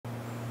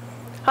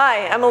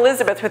Hi, I'm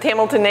Elizabeth with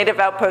Hamilton Native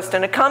Outpost,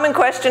 and a common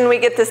question we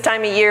get this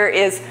time of year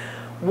is,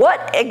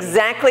 what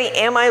exactly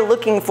am I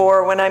looking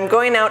for when I'm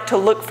going out to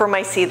look for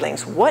my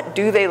seedlings? What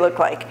do they look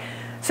like?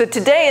 So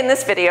today in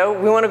this video,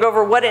 we want to go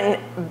over what a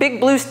big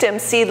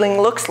bluestem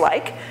seedling looks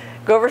like,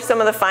 go over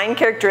some of the fine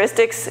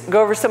characteristics,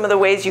 go over some of the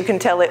ways you can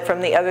tell it from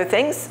the other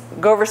things,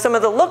 go over some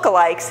of the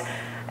lookalikes,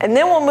 and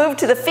then we'll move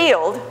to the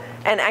field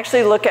and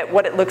actually look at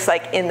what it looks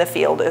like in the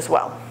field as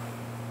well.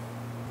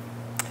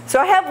 So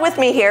I have with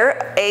me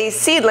here a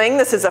seedling.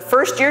 This is a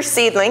first-year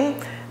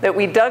seedling that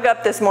we dug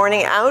up this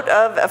morning out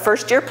of a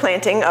first-year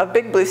planting of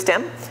Big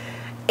Bluestem.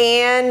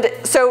 And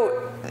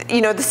so, you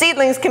know, the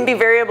seedlings can be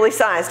variably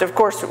sized. Of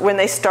course, when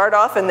they start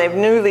off and they've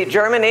newly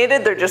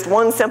germinated, they're just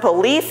one simple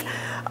leaf,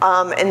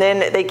 and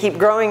then they keep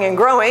growing and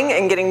growing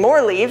and getting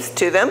more leaves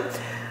to them.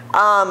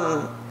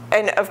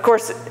 And of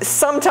course,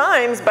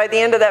 sometimes by the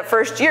end of that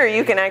first year,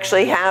 you can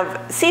actually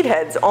have seed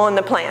heads on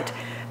the plant.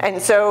 And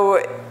so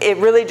it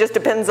really just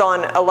depends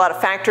on a lot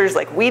of factors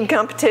like weed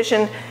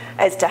competition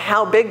as to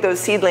how big those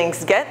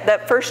seedlings get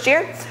that first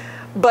year.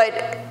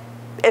 But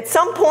at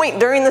some point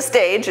during the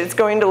stage, it's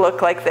going to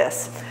look like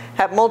this.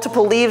 Have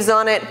multiple leaves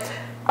on it.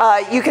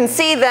 You can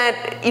see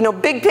that, you know,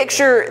 big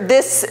picture,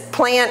 this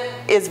plant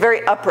is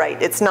very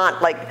upright. It's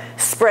not like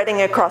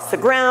spreading across the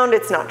ground.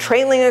 It's not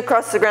trailing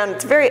across the ground.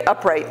 It's very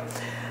upright.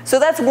 So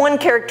that's one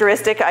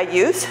characteristic I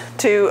use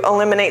to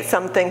eliminate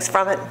some things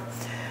from it.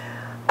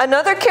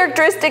 Another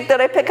characteristic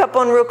that I pick up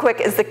on real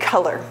quick is the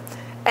color.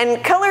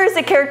 And color is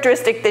a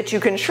characteristic that you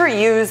can sure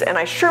use, and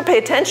I sure pay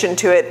attention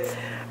to it,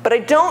 but I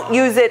don't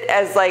use it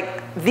as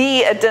like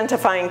the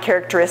identifying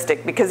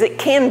characteristic because it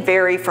can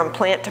vary from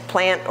plant to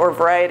plant or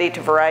variety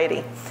to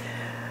variety.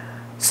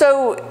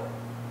 So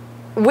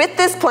with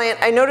this plant,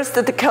 I noticed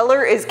that the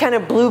color is kind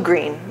of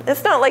blue-green.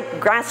 It's not like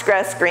grass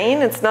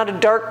green, it's not a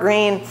dark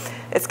green,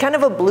 it's kind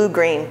of a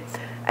blue-green.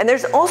 And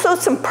there's also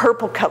some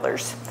purple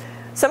colors.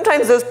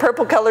 Sometimes those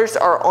purple colors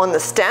are on the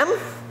stem.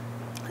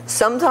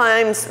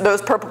 Sometimes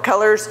those purple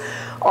colors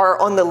are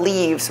on the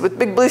leaves. With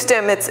Big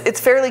Bluestem, it's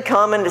fairly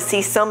common to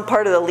see some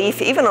part of the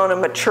leaf, even on a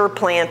mature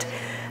plant,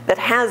 that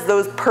has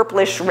those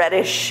purplish,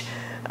 reddish,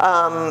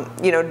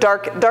 you know,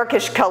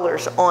 darkish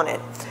colors on it.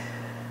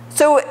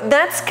 So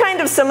that's kind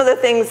of some of the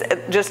things,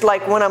 just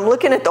like when I'm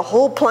looking at the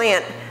whole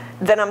plant,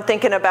 that I'm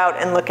thinking about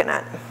and looking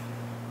at.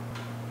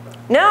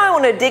 Now I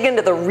want to dig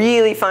into the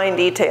really fine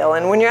detail,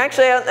 and when you're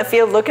actually out in the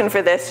field looking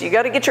for this, you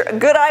got to get your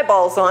good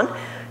eyeballs on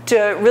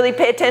to really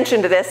pay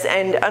attention to this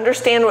and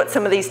understand what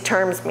some of these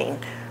terms mean.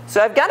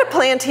 So I've got a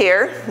plant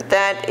here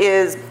that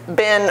is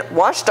been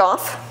washed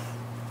off,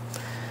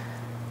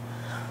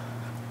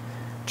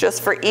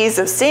 just for ease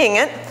of seeing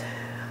it.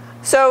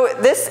 So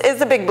this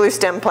is a Big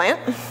Bluestem plant,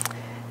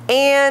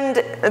 and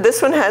this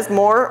one has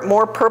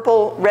more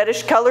purple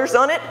reddish colors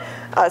on it,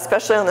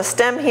 especially on the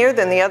stem here,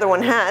 than the other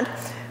one had.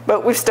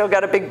 But we've still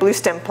got a Big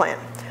Bluestem plant.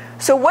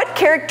 So what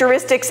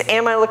characteristics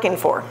am I looking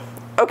for?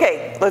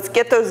 Okay, let's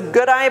get those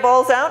good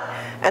eyeballs out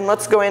and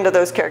let's go into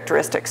those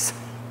characteristics.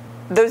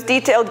 Those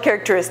detailed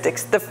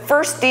characteristics. The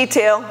first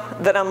detail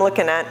that I'm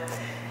looking at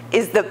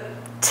is the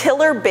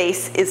tiller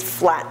base is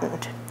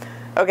flattened.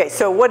 Okay,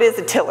 so what is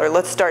a tiller?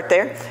 Let's start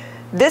there.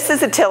 This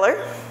is a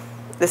tiller,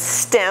 the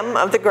stem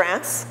of the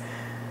grass.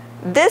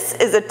 This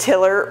is a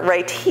tiller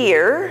right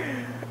here,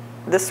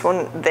 this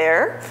one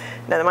there.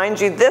 Now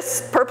mind you,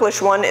 this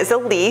purplish one is a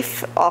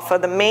leaf off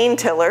of the main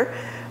tiller,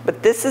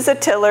 but this is a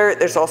tiller.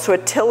 There's also a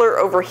tiller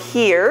over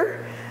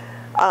here.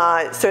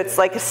 So it's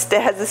like it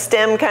has a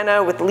stem kind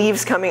of with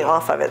leaves coming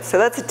off of it. So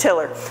that's a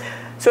tiller.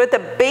 So at the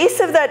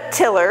base of that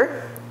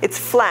tiller, it's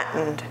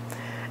flattened.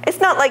 It's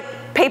not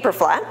like paper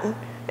flat.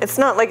 It's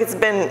not like it's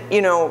been,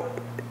 you know,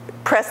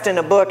 pressed in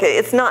a book.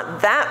 It's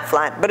not that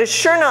flat, but it's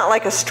sure not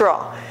like a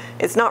straw.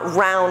 It's not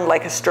round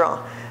like a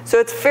straw. So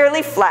it's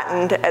fairly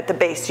flattened at the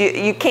base.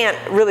 You can't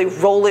really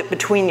roll it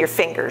between your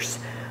fingers.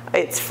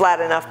 It's flat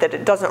enough that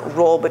it doesn't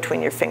roll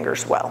between your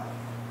fingers well.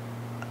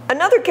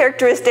 Another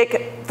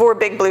characteristic for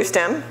Big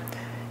Bluestem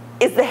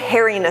is the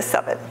hairiness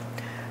of it.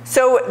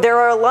 So there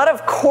are a lot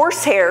of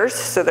coarse hairs,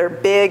 so they're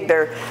big,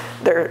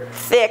 they're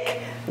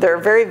thick, they're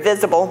very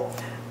visible,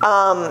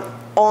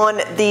 on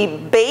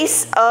the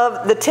base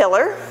of the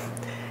tiller,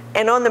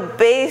 and on the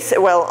base,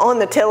 well, on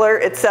the tiller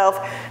itself,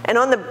 and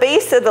on the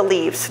base of the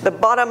leaves, the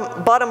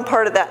bottom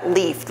part of that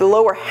leaf, the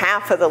lower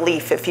half of the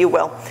leaf, if you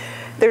will.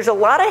 There's a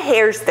lot of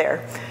hairs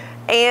there.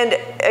 And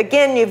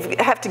again, you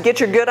have to get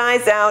your good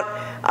eyes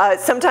out.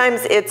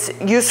 Sometimes it's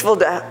useful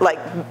to like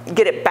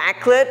get it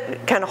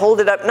backlit, kind of hold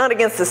it up, not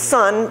against the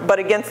sun, but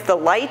against the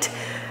light.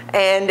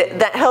 And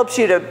that helps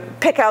you to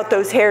pick out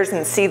those hairs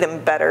and see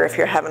them better if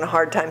you're having a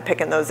hard time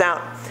picking those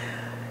out.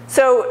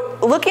 So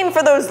looking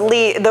for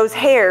those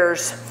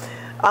hairs,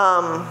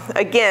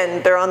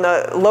 again, they're on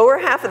the lower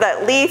half of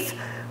that leaf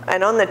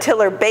and on the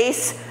tiller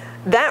base.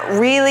 That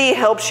really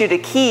helps you to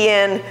key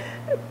in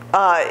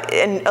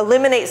and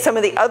eliminate some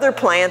of the other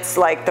plants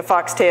like the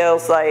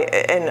foxtails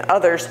and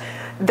others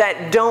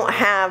that don't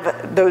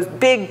have those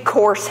big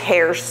coarse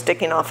hairs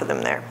sticking off of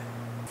them there.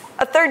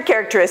 A third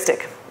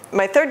characteristic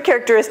My third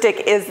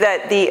characteristic is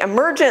that the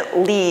emergent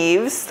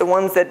leaves, the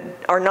ones that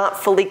are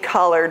not fully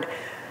collared,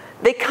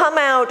 they come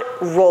out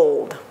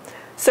rolled.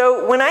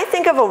 So when I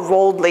think of a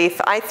rolled leaf,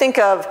 I think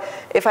of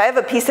if I have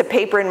a piece of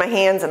paper in my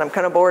hands and I'm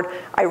kind of bored,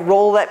 I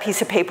roll that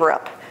piece of paper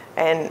up.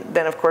 And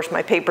then of course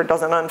my paper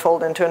doesn't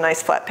unfold into a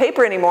nice flat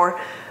paper anymore.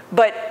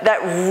 But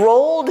that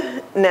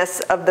rolledness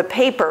of the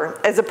paper,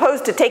 as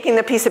opposed to taking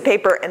the piece of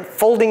paper and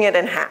folding it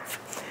in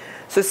half.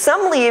 So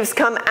some leaves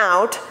come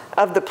out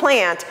of the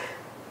plant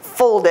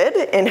folded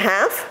in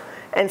half,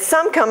 and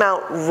some come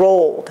out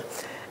rolled.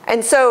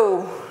 And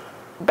so,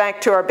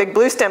 back to our big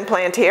bluestem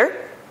plant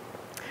here.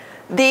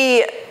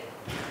 The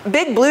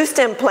big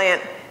bluestem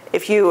plant,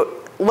 if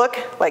you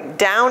look like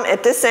down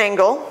at this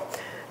angle,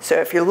 so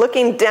if you're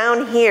looking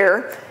down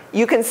here,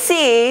 you can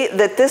see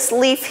that this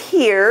leaf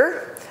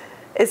here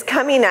is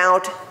coming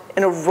out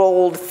in a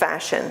rolled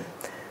fashion.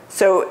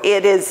 So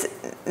it is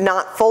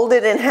not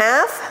folded in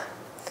half,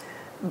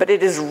 but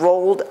it is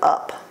rolled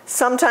up.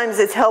 Sometimes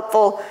it's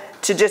helpful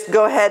to just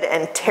go ahead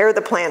and tear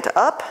the plant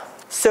up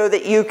so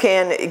that you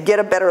can get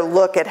a better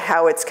look at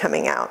how it's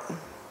coming out.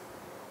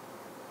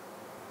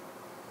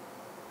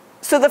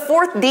 So the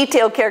fourth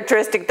detail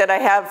characteristic that I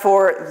have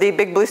for the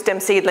big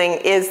bluestem seedling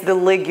is the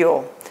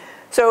ligule.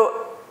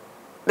 So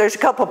there's a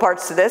couple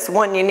parts to this.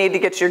 One, you need to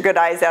get your good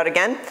eyes out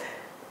again.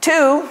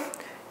 Two,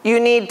 you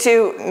need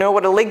to know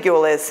what a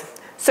ligule is.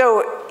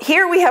 So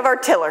here we have our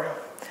tiller,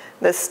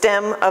 the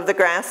stem of the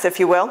grass, if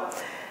you will,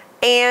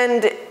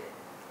 and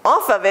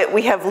off of it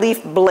we have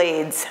leaf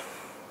blades.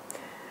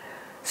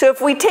 So if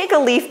we take a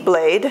leaf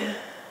blade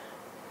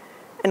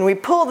and we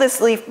pull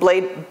this leaf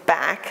blade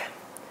back,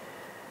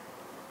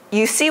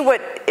 you see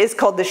what is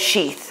called the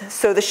sheath.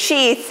 So the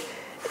sheath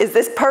is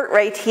this part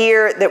right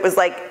here that was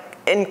like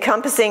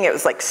encompassing, it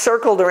was like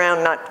circled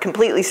around, not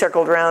completely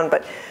circled around,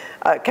 but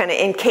kind of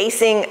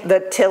encasing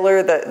the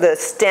tiller, the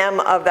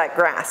stem of that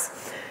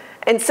grass.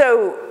 And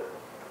so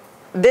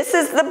this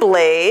is the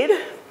blade,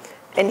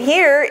 and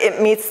here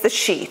it meets the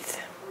sheath.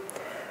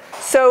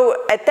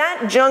 So at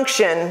that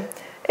junction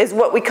is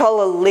what we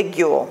call a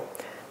ligule.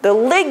 The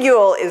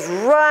ligule is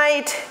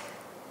right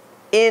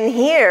in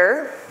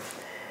here,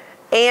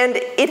 and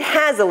it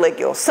has a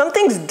ligule. Some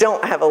things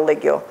don't have a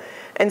ligule.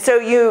 And so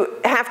you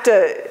have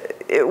to,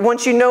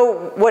 once you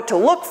know what to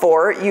look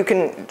for, you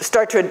can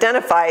start to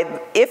identify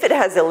if it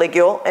has a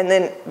ligule, and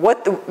then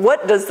what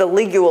does the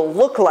ligule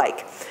look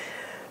like.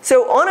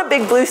 So on a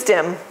big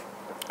bluestem,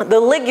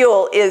 the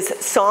ligule is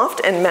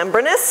soft and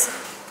membranous,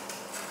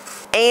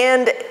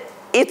 and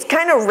it's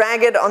kind of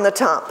ragged on the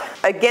top.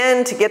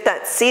 Again, to get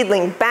that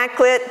seedling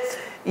backlit,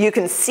 you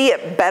can see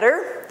it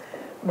better,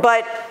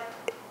 but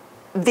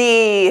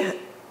the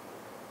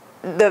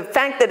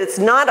fact that it's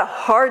not a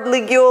hard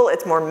ligule,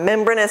 it's more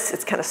membranous,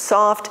 it's kind of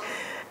soft,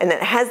 and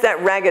it has that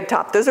ragged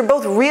top. Those are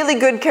both really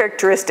good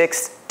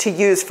characteristics to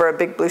use for a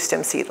big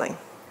bluestem seedling.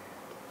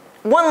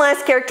 One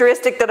last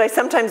characteristic that I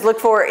sometimes look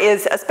for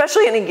is,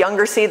 especially in a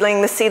younger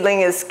seedling, the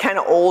seedling is kind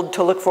of old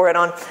to look for it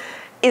on,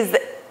 is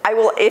that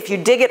if you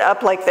dig it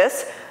up like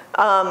this,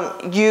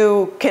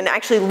 you can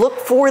actually look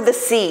for the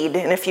seed.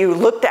 And if you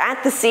looked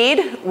at the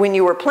seed when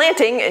you were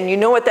planting and you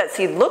know what that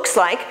seed looks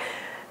like,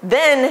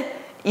 then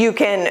you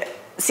can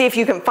see if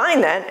you can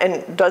find that,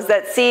 and does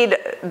that seed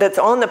that's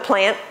on the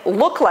plant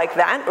look like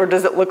that, or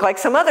does it look like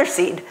some other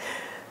seed?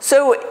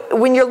 So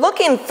when you're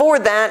looking for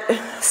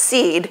that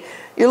seed,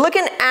 you're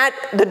looking at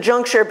the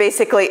juncture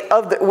basically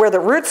of where the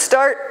roots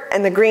start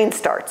and the green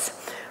starts.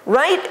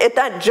 Right at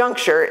that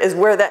juncture is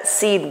where that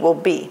seed will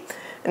be.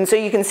 And so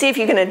you can see if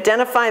you can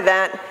identify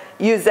that,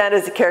 use that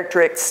as a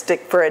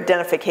characteristic for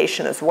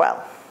identification as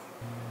well.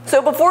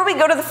 So before we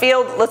go to the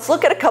field, let's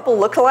look at a couple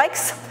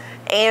lookalikes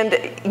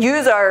and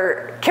use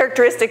our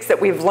characteristics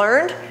that we've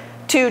learned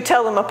to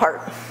tell them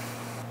apart.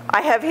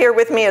 I have here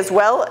with me as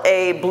well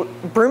a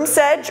broom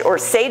sedge or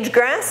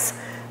sagegrass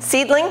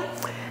seedling.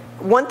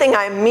 One thing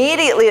I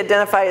immediately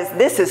identify is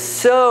this is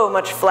so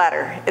much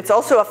flatter. It's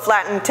also a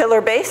flattened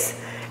tiller base.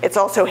 It's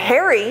also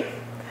hairy,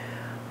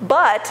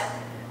 but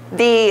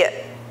the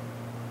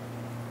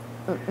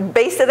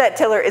base of that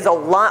tiller is a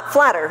lot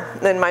flatter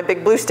than my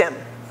big bluestem.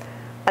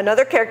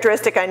 Another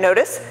characteristic I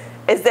notice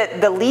is that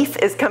the leaf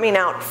is coming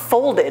out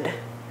folded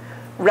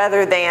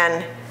rather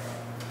than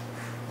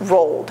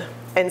rolled.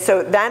 And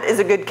so that is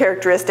a good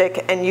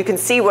characteristic, and you can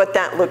see what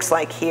that looks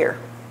like here.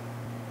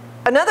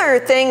 Another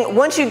thing,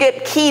 once you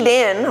get keyed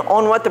in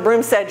on what the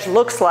broom sedge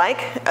looks like,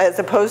 as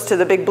opposed to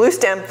the big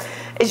bluestem,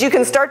 is you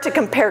can start to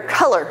compare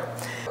color.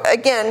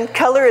 Again,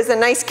 color is a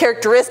nice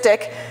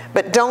characteristic,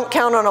 but don't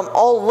count on them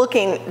all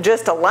looking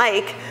just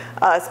alike,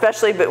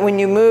 especially but when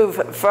you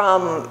move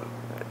from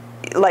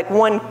like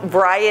one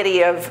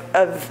variety of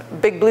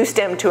big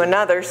bluestem to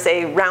another,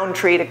 say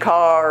Roundtree to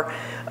Caw or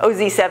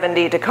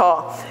OZ70 to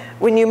Caw.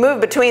 When you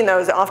move between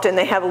those, often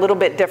they have a little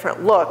bit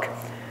different look.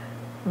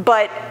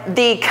 But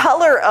the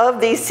color of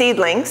these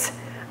seedlings,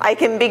 I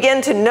can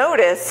begin to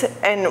notice,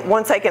 and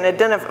once I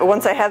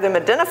have them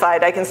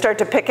identified, I can start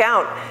to pick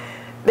out.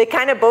 They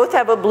kind of both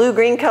have a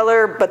blue-green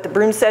color, but the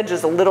broom sedge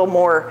is a little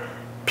more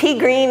pea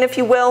green, if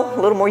you will, a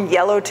little more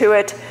yellow to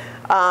it.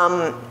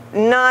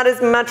 Not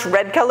as much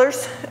red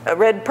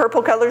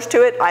purple colors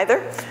to it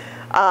either,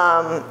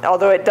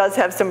 although it does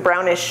have some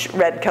brownish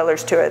red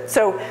colors to it.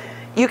 So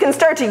you can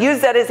start to use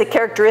that as a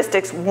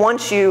characteristics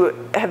once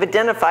you have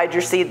identified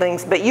your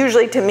seedlings, but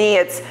usually to me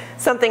it's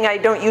something I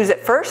don't use at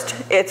first.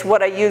 It's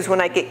what I use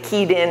when I get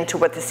keyed in to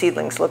what the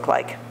seedlings look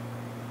like.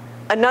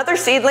 Another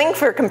seedling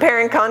for compare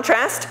and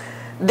contrast.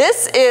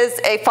 This is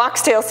a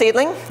foxtail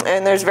seedling,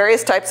 and there's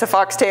various types of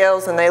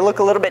foxtails and they look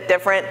a little bit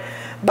different,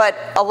 but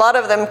a lot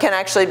of them can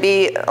actually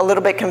be a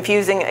little bit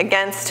confusing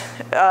against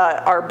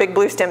our Big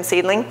Bluestem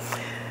seedling.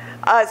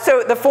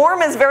 So the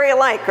form is very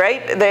alike,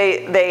 right?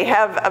 They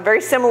have a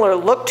very similar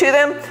look to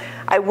them.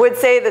 I would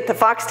say that the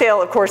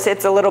foxtail, of course,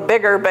 it's a little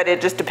bigger, but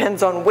it just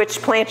depends on which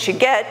plant you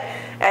get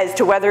as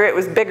to whether it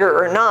was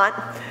bigger or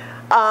not.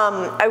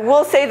 I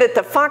will say that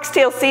the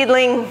foxtail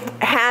seedling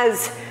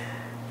has,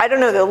 I don't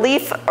know, the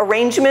leaf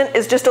arrangement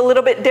is just a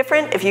little bit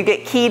different. If you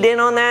get keyed in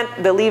on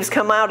that, the leaves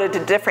come out at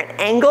a different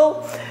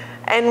angle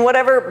and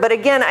whatever. But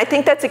again, I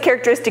think that's a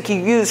characteristic you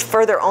use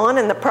further on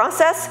in the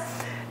process.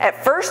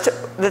 At first,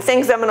 the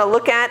things I'm going to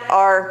look at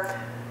are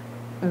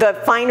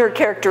the finer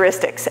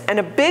characteristics. And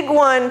a big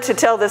one to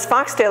tell this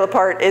foxtail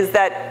apart is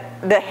that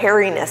the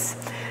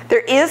hairiness. There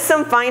is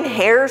some fine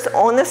hairs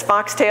on this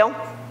foxtail.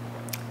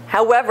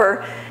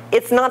 However,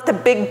 it's not the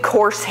big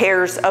coarse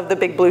hairs of the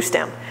Big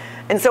Bluestem.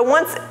 And so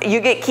once you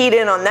get keyed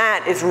in on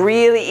that, it's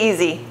really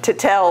easy to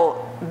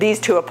tell these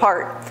two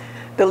apart.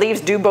 The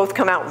leaves do both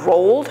come out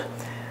rolled.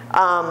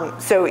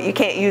 So you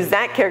can't use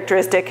that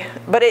characteristic,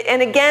 but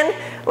and again,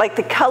 like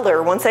the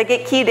color, once I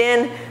get keyed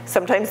in,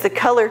 sometimes the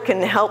color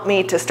can help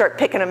me to start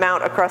picking them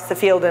out across the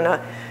field in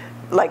a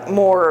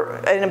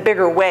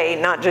bigger way,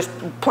 not just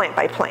plant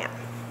by plant.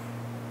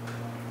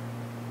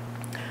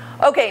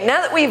 Okay,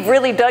 now that we've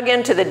really dug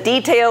into the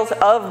details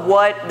of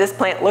what this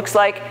plant looks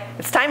like,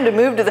 it's time to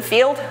move to the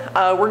field.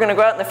 We're going to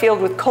go out in the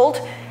field with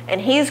Colt, and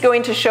he's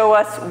going to show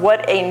us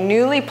what a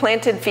newly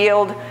planted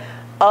field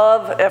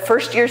of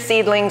first-year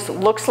seedlings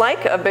looks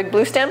like, a Big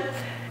Bluestem,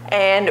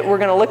 and we're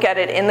going to look at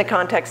it in the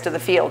context of the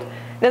field.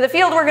 Now the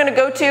field we're going to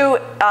go to,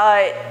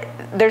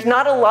 there's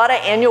not a lot of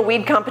annual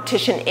weed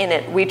competition in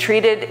it. We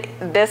treated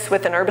this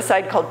with an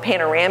herbicide called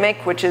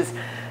Panoramic, which is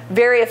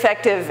very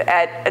effective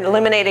at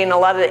eliminating a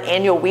lot of the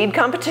annual weed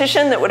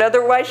competition that would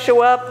otherwise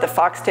show up, the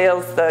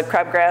foxtails, the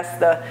crabgrass,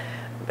 the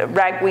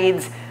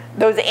ragweeds.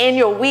 Those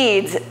annual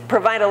weeds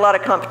provide a lot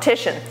of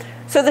competition.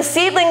 So the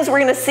seedlings we're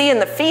going to see in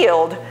the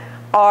field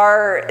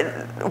are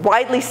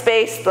widely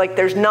spaced, like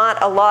there's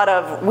not a lot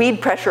of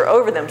weed pressure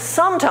over them.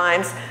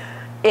 Sometimes,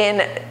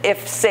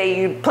 if say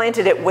you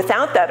planted it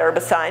without that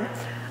herbicide,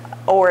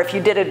 or if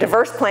you did a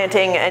diverse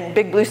planting and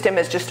Big Bluestem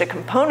is just a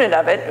component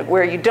of it,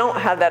 where you don't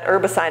have that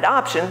herbicide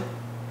option,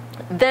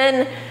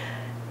 then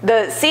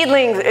the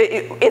seedlings,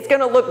 it's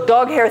going to look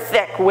dog hair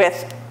thick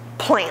with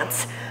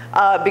plants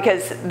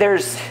because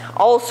there's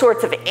all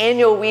sorts of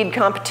annual weed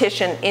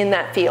competition in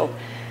that field.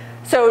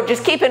 So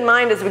just keep in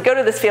mind as we go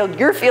to this field,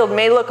 your field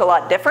may look a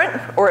lot different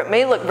or it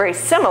may look very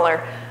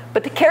similar,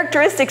 but the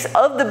characteristics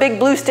of the Big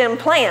Bluestem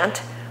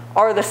plant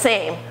are the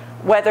same,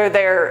 whether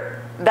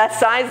they're that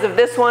size of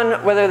this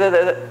one, whether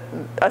they're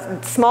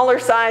a smaller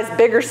size,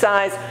 bigger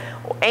size,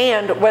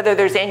 and whether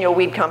there's annual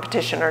weed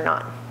competition or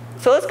not.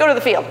 So let's go to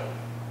the field.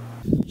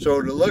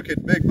 So to look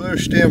at Big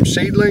Bluestem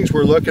seedlings,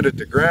 we're looking at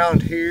the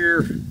ground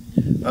here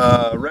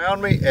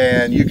around me,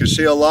 and you can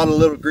see a lot of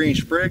little green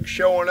sprigs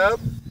showing up,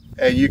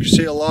 and you can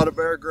see a lot of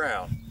bare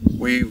ground.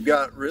 We've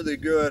got really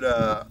good,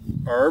 our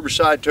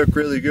herbicide took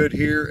really good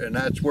here, and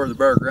that's where the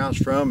bare ground's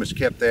from. It's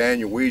kept the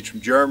annual weeds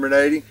from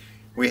germinating.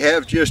 We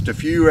have just a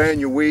few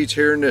annual weeds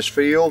here in this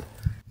field.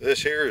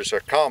 This here is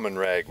a common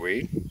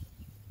ragweed.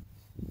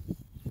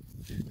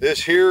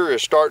 This here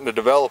is starting to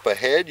develop a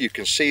head. You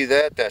can see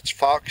that, that's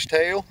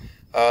foxtail.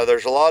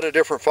 There's a lot of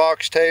different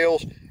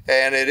foxtails,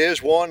 and it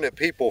is one that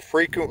people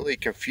frequently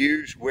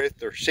confuse with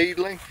their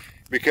seedling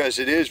because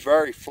it is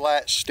very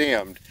flat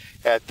stemmed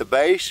at the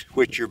base,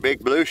 which your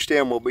Big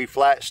Bluestem will be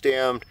flat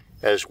stemmed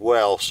as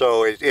well.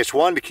 So it's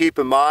one to keep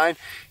in mind.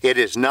 It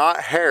is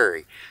not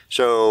hairy,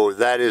 so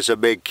that is a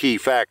big key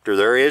factor.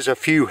 There is a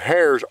few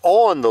hairs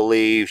on the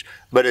leaves,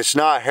 but it's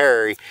not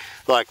hairy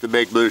like the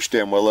Big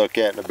Bluestem we'll look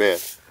at in a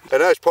bit. And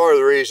that's part of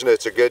the reason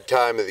it's a good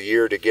time of the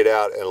year to get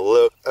out and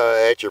look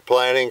at your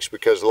plantings,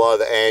 because a lot of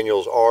the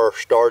annuals are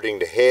starting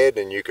to head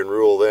and you can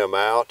rule them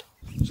out.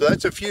 So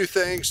that's a few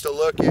things to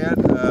look at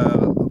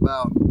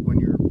about when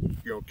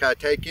you're kind of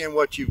take in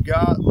what you've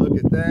got, look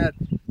at that,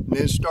 and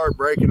then start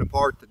breaking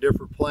apart the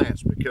different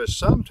plants, because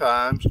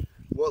sometimes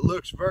what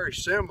looks very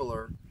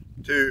similar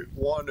to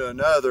one to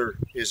another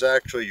is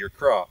actually your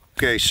crop.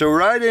 Okay, so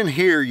right in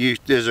here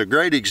there's a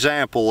great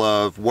example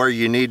of where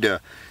you need to,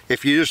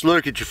 if you just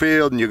look at your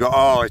field and you go,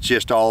 oh, it's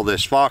just all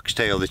this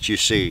foxtail that you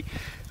see.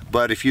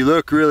 But if you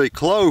look really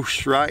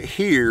close right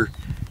here,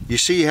 you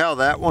see how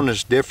that one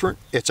is different?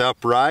 It's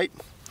upright,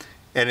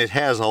 and it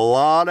has a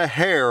lot of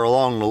hair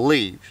along the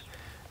leaves.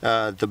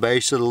 The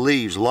base of the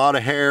leaves, a lot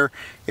of hair.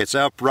 It's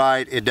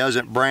upright. It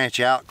doesn't branch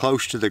out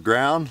close to the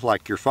ground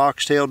like your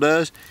foxtail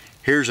does.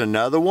 Here's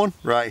another one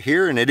right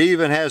here, and it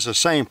even has the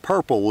same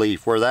purple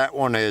leaf where that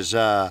one is,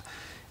 as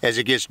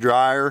it gets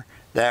drier,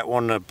 that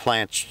one the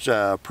plant's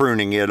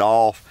pruning it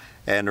off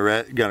and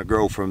they're going to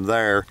grow from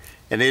there.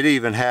 And it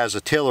even has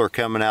a tiller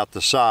coming out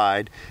the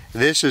side.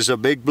 This is a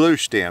big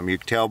bluestem. You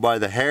can tell by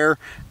the hair,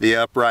 the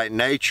upright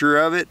nature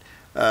of it.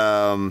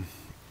 The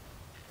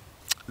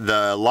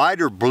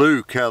lighter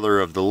blue color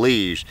of the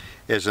leaves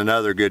is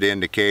another good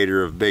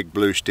indicator of big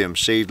bluestem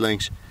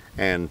seedlings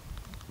and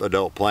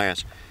adult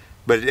plants.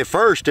 But at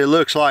first it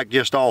looks like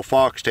just all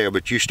foxtail,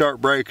 but you start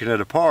breaking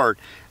it apart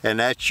and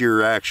that's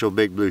your actual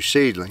big blue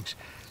seedlings.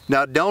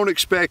 Now don't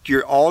expect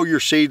all your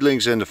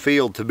seedlings in the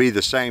field to be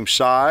the same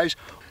size.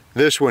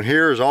 This one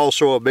here is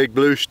also a big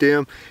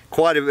bluestem,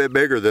 quite a bit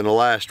bigger than the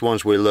last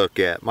ones we look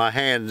at. My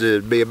hand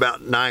would be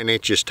about 9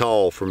 inches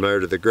tall from there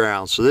to the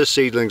ground. So this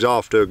seedling's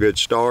off to a good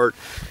start.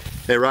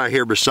 And right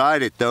here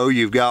beside it though,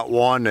 you've got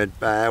one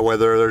that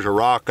whether there's a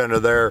rock under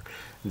there,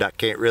 I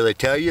can't really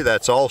tell you.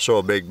 That's also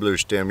a big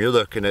bluestem. You're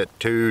looking at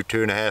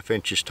 2.5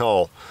 inches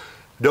tall.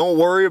 Don't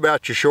worry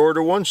about your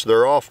shorter ones.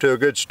 They're off to a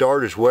good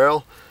start as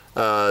well.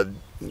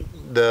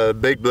 The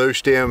big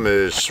bluestem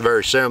is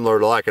very similar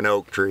to like an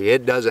oak tree.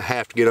 It doesn't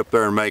have to get up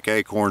there and make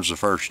acorns the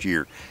first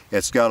year.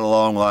 It's got a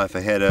long life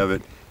ahead of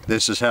it.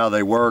 This is how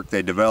they work.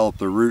 They develop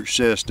the root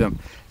system,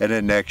 and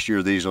then next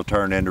year these will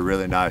turn into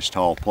really nice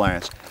tall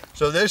plants.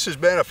 So this has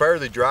been a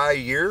fairly dry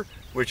year,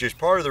 which is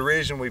part of the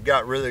reason we've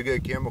got really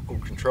good chemical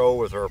control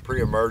with our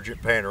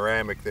pre-emergent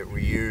Panoramic that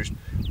we used,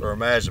 or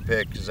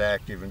Mazepic's is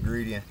active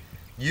ingredient.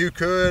 You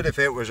could, if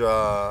it was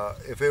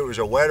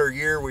a wetter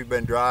year, we've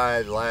been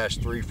dry the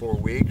last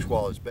 3-4 weeks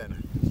while it's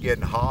been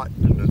getting hot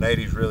and the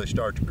natives really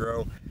start to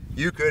grow.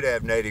 You could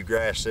have native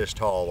grass this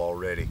tall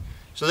already.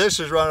 So this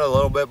is running a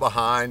little bit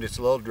behind. It's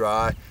a little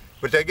dry,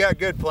 but they got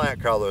good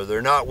plant color.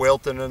 They're not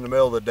wilting in the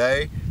middle of the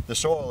day. The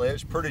soil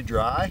is pretty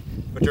dry,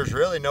 but there's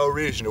really no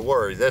reason to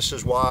worry. This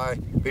is why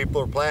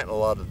people are planting a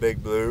lot of the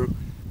big blue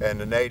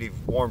and the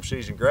native warm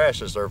season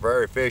grasses. They're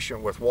very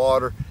efficient with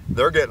water.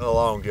 They're getting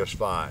along just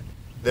fine.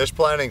 This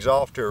planting's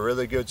off to a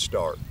really good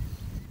start.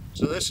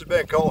 So this has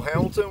been Colt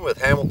Hamilton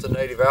with Hamilton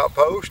Native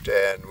Outpost,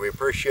 and we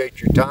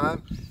appreciate your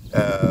time.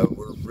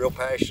 We're real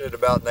passionate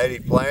about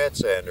native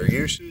plants and their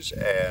uses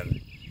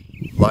and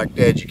like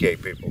to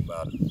educate people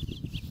about it.